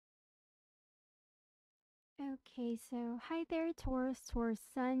Okay, so hi there, Taurus,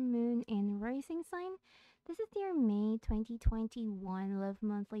 Sun, Moon, and Rising sign. This is your May 2021 Love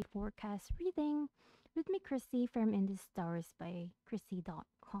Monthly Forecast reading with me, Krissy, from In the Stars by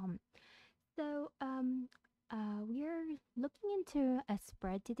Krissy.com. So, we're looking into a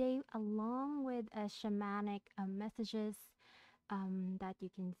spread today along with a shamanic messages that you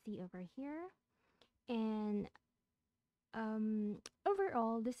can see over here. And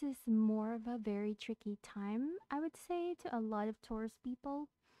overall, this is more of a very tricky time, I would say, to a lot of Taurus people.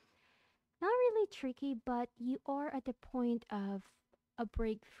 Not really tricky, but you are at the point of a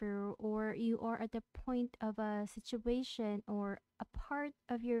breakthrough, or you are at the point of a situation or a part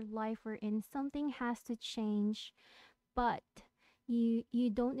of your life wherein something has to change, but you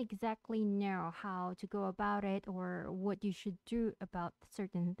don't exactly know how to go about it or what you should do about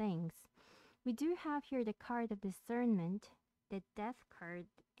certain things. We do have here the card of discernment, the death card,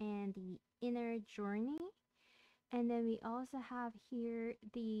 and the inner journey. And then we also have here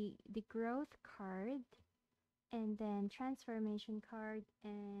the growth card, and then transformation card,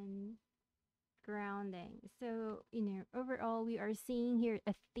 and grounding. So, overall, we are seeing here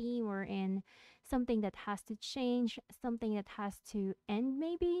a theme or in something that has to change, something that has to end,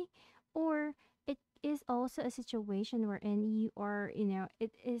 maybe, or it is also a situation wherein you are,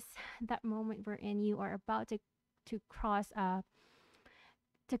 it is that moment wherein you are about to cross a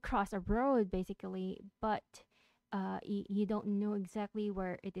road basically, but you don't know exactly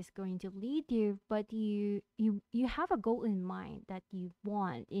where it is going to lead you, but you have a goal in mind that you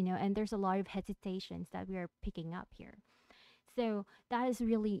want, and there's a lot of hesitations that we are picking up here. So that is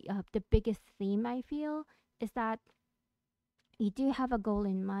really the biggest theme, I feel, is that you do have a goal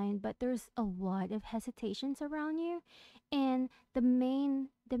in mind, but there's a lot of hesitations around you, and the main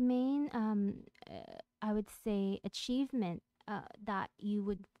I would say achievement that you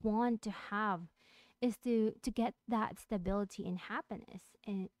would want to have is to get that stability and happiness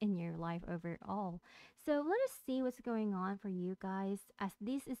in your life overall. So let us see what's going on for you guys, as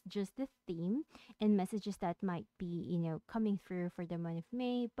this is just the theme and messages that might be, coming through for the month of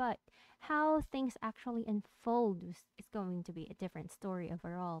May, but how things actually unfold is going to be a different story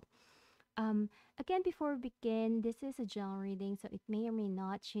overall. um, Again, before we begin, this is a general reading, so it may or may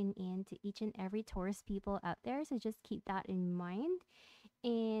not tune in to each and every Taurus people out there. So just keep that in mind.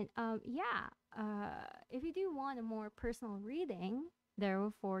 And yeah, if you do want a more personal reading,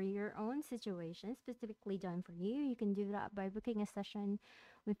 though, for your own situation, specifically done for you, you can do that by booking a session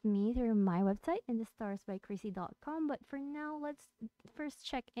with me through my website, in the starsbycrazy.com. But for now, let's first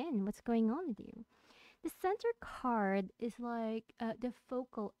check in what's going on with you. The center card is like the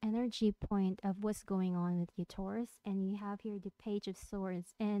focal energy point of what's going on with you, Taurus. And you have here the Page of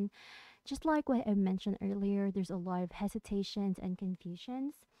Swords. And just like what I mentioned earlier, there's a lot of hesitations and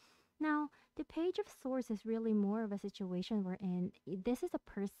confusions. Now, the Page of Swords is really more of a situation wherein this is a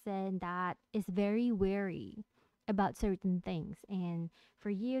person that is very wary about certain things. And for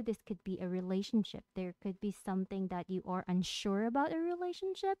you, this could be a relationship. There could be something that you are unsure about a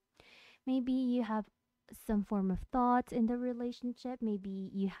relationship. Maybe you have some form of thoughts in the relationship. Maybe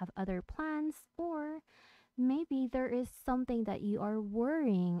you have other plans, or maybe there is something that you are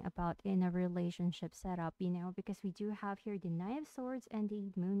worrying about in a relationship setup, because we do have here the Knight of Swords and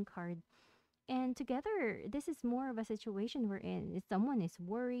the Moon card. And together, this is more of a situation we're in. Someone is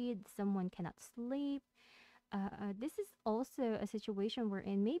worried, someone cannot sleep. This is also a situation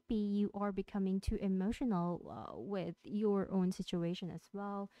wherein maybe you are becoming too emotional with your own situation as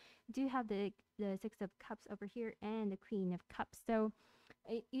well. Do have the Six of Cups over here and the Queen of Cups. So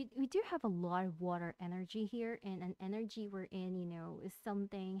we do have a lot of water energy here, and an energy wherein, is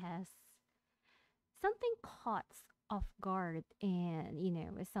something caught off guard,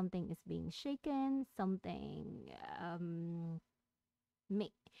 and something is being shaken, something may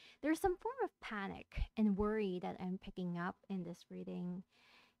there's some form of panic and worry that I'm picking up in this reading.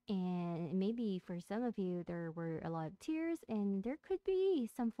 And maybe for some of you, there were a lot of tears, and there could be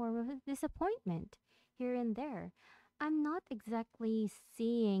some form of disappointment here and there. I'm not exactly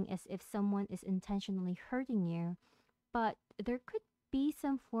seeing as if someone is intentionally hurting you, but there could be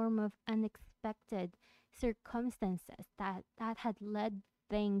some form of unexpected circumstances that had led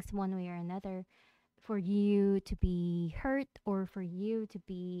things one way or another for you to be hurt, or for you to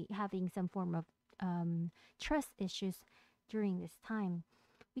be having some form of trust issues during this time.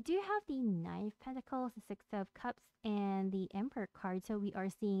 We do have the Nine of Pentacles, the Six of Cups, and the Emperor card. So we are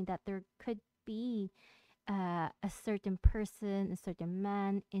seeing that there could be a certain person, a certain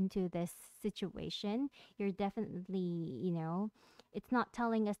man into this situation. You're definitely, it's not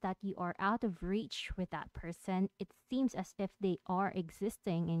telling us that you are out of reach with that person. It seems as if they are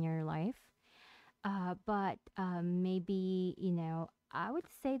existing in your life. But maybe, I would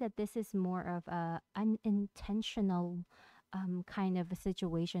say that this is more of a unintentional kind of a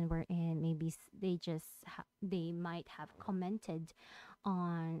situation wherein maybe they might have commented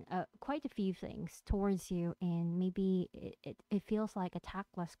on quite a few things towards you, and maybe it feels like a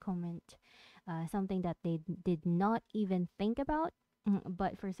tactless comment, something that they did not even think about,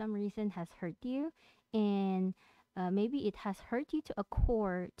 but for some reason has hurt you. And maybe it has hurt you to a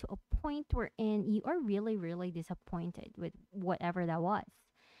core, to a point wherein you are really, really disappointed with whatever that was.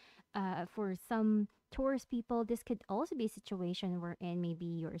 For some Taurus people, this could also be a situation wherein maybe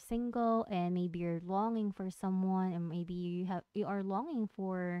you're single and maybe you're longing for someone, and maybe you are longing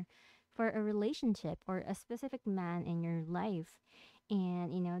for a relationship or a specific man in your life.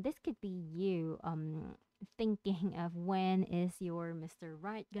 And this could be you thinking of when is your Mr.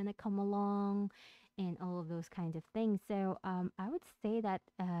 Right gonna come along, and all of those kinds of things. So I would say that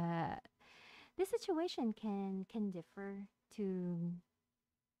this situation can differ to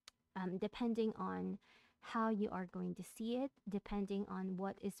depending on how you are going to see it, depending on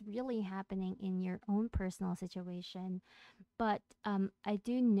what is really happening in your own personal situation. But I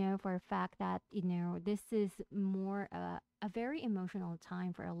do know for a fact that, this is more a very emotional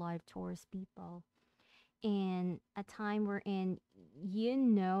time for a lot of Taurus people. And a time wherein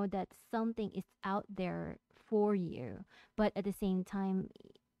that something is out there for you, but at the same time,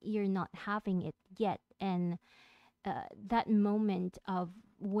 you're not having it yet. And that moment of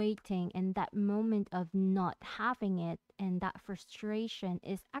waiting and that moment of not having it and that frustration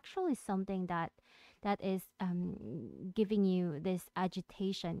is actually something that is giving you this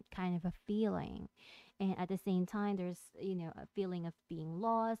agitation kind of a feeling. And at the same time, there's a feeling of being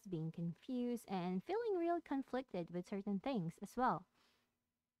lost, being confused, and feeling really conflicted with certain things as well.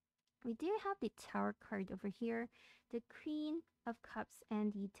 We do have the Tower card over here, the Queen of Cups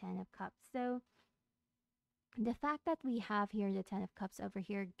and the Ten of Cups. So the fact that we have here the Ten of Cups over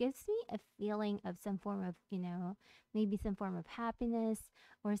here gives me a feeling of some form of, maybe some form of happiness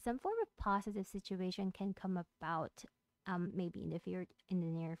or some form of positive situation can come about. Maybe in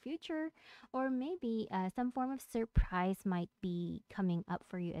the near future, or maybe some form of surprise might be coming up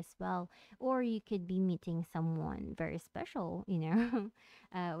for you as well, or you could be meeting someone very special,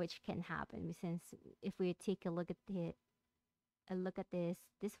 which can happen. Since if we take a look at this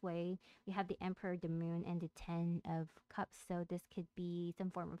way, we have the Emperor, the Moon, and the Ten of Cups. So this could be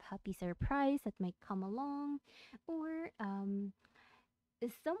some form of happy surprise that might come along, or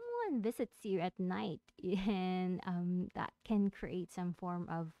if someone visits you at night, and that can create some form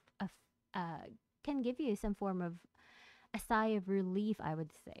of uh, can give you some form of a sigh of relief, I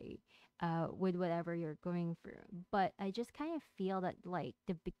would say, with whatever you're going through. But I just kind of feel that like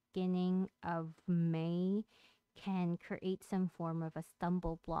the beginning of May can create some form of a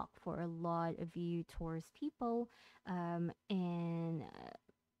stumble block for a lot of you Taurus people, and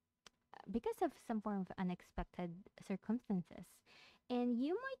because of some form of unexpected circumstances. And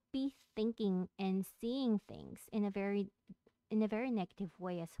you might be thinking and seeing things in a very negative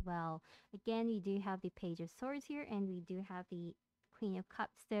way as well. Again, we do have the Page of Swords here, and we do have the Queen of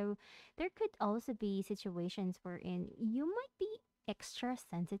Cups. So there could also be situations wherein you might be extra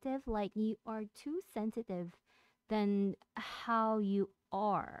sensitive, like you are too sensitive than how you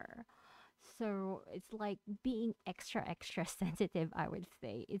are. So it's like being extra, extra sensitive, I would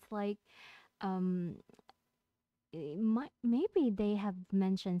say. It's like, um, maybe they have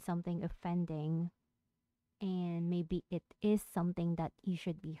mentioned something offending, and maybe it is something that you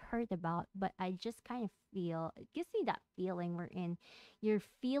should be hurt about, but I just kind of feel it gives me that feeling wherein you're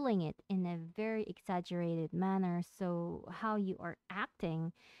feeling it in a very exaggerated manner, so how you are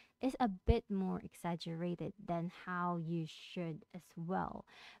acting is a bit more exaggerated than how you should as well.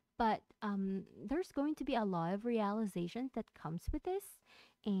 But there's going to be a lot of realization that comes with this,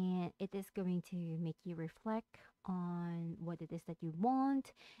 and it is going to make you reflect on what it is that you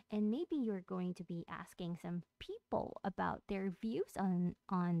want, and maybe you're going to be asking some people about their views on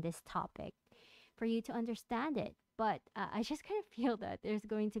this topic for you to understand it. But I just kind of feel that there's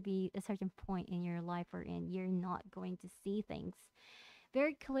going to be a certain point in your life wherein you're not going to see things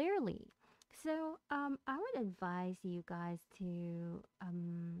very clearly. So I would advise you guys to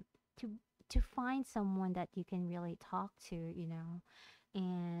to find someone that you can really talk to,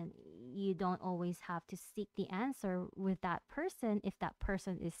 and you don't always have to seek the answer with that person if that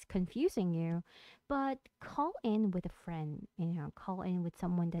person is confusing you, but call in with a friend, call in with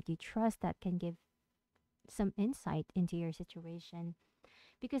someone that you trust that can give some insight into your situation,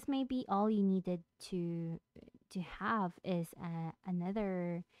 because maybe all you needed to have is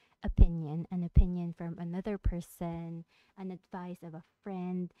another opinion, an opinion from another person, an advice of a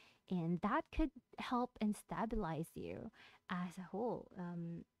friend, and that could help and stabilize you as a whole.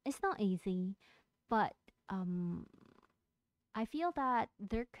 It's not easy, but um, I feel that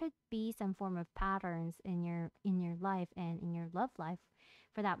there could be some form of patterns in your life and in your love life,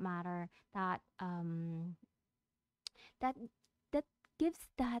 for that matter, that that gives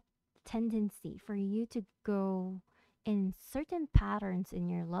that tendency for you to go in certain patterns in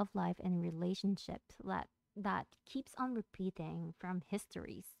your love life and relationships that keeps on repeating from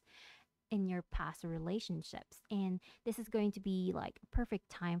histories in your past relationships, and this is going to be like a perfect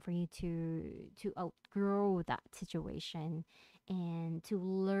time for you to outgrow that situation and to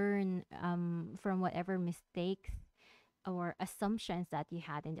learn from whatever mistakes or assumptions that you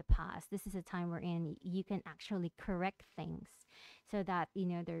had in the past. This is a time wherein you can actually correct things so that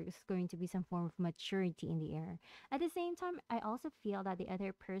there's going to be some form of maturity in the air. At the same time, I also feel that the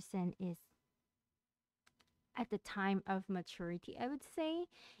other person is at the time of maturity, I would say.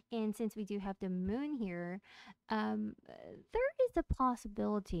 And since we do have the moon here, there is a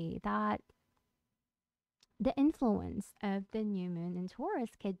possibility that the influence of the new moon in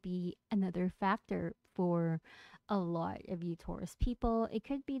Taurus could be another factor for a lot of you Taurus people. It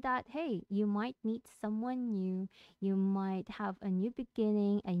could be that, hey, you might meet someone new, you might have a new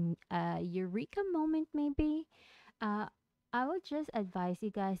beginning, a eureka moment, maybe. uh, I would just advise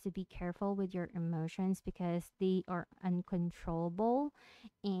you guys to be careful with your emotions because they are uncontrollable,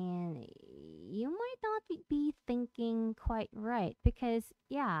 and you might not be thinking quite right. Because,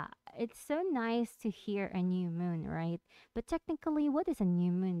 yeah, it's so nice to hear a new moon, right? But technically, what is a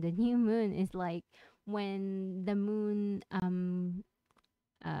new moon? The new moon is like when the moon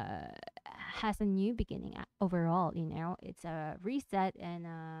uh, has a new beginning overall, it's a reset and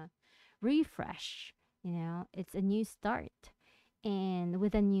a refresh, it's a new start. And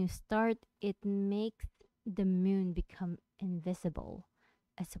with a new start, it makes the moon become invisible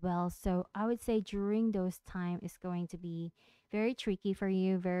as well. So I would say during those time is going to be very tricky for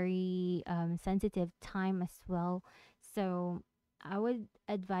you, very sensitive time as well. So I would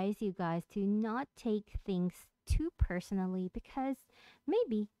advise you guys to not take things too personally, because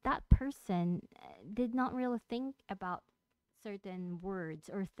maybe that person did not really think about certain words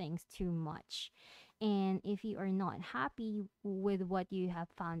or things too much. And if you are not happy with what you have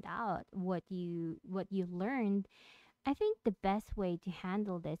found out, what you learned, I think the best way to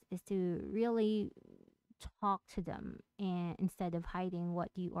handle this is to really talk to them, and instead of hiding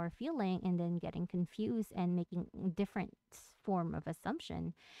what you are feeling and then getting confused and making different form of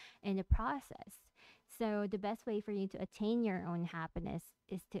assumption in the process. So the best way for you to attain your own happiness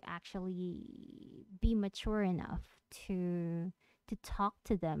is to actually be mature enough to to talk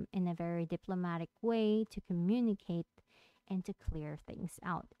to them in a very diplomatic way, to communicate and to clear things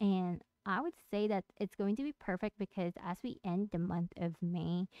out. And I would say that it's going to be perfect because as we end the month of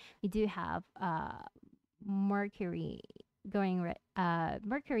May, we do have Mercury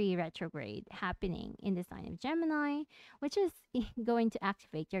Mercury retrograde happening in the sign of Gemini, which is going to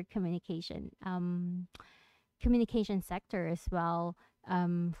activate your communication sector as well,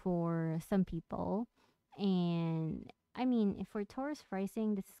 for some people. And I mean, if for Taurus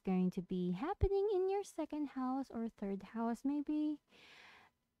rising, this is going to be happening in your second house or third house, maybe.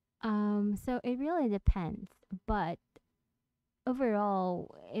 So it really depends. But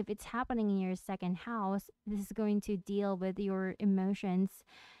overall, if it's happening in your second house, this is going to deal with your emotions,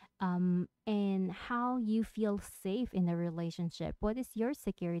 and how you feel safe in a relationship. What is your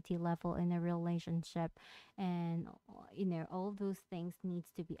security level in a relationship? And all those things needs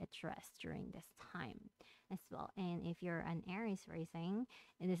to be addressed during this time as well. And if you're an Aries rising,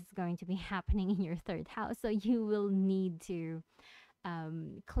 and this is going to be happening in your third house, so you will need to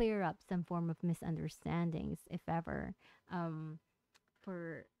clear up some form of misunderstandings, if ever.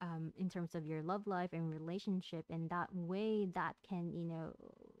 For in terms of your love life and relationship, and that way that can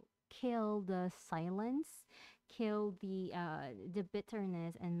kill the silence, kill the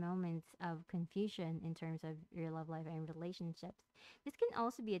bitterness and moments of confusion in terms of your love life and relationships. This can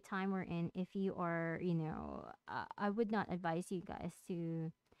also be a time wherein, if you are, I would not advise you guys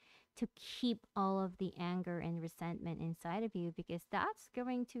to keep all of the anger and resentment inside of you, because that's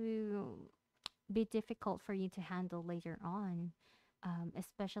going to be difficult for you to handle later on,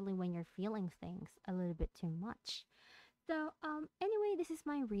 especially when you're feeling things a little bit too much. So, anyway, this is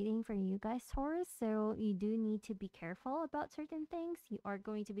my reading for you guys, Taurus. So, you do need to be careful about certain things. You are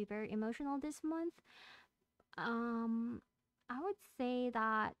going to be very emotional this month. Um, I would say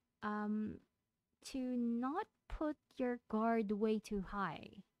that to not put your guard way too high,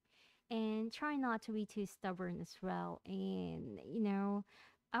 and try not to be too stubborn as well. And,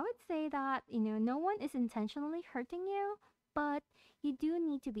 I would say that, no one is intentionally hurting you, but you do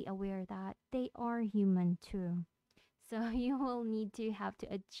need to be aware that they are human too. So you will need to have to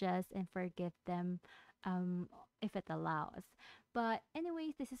adjust and forgive them um, if it allows. But,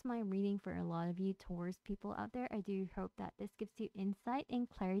 anyways, this is my reading for a lot of you Taurus people out there. I do hope that this gives you insight and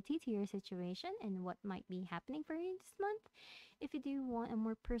clarity to your situation and what might be happening for you this month. If you do want a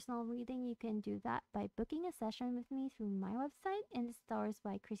more personal reading, you can do that by booking a session with me through my website, and it's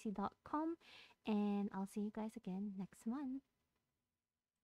starsbykrissy.com. And I'll see you guys again next month.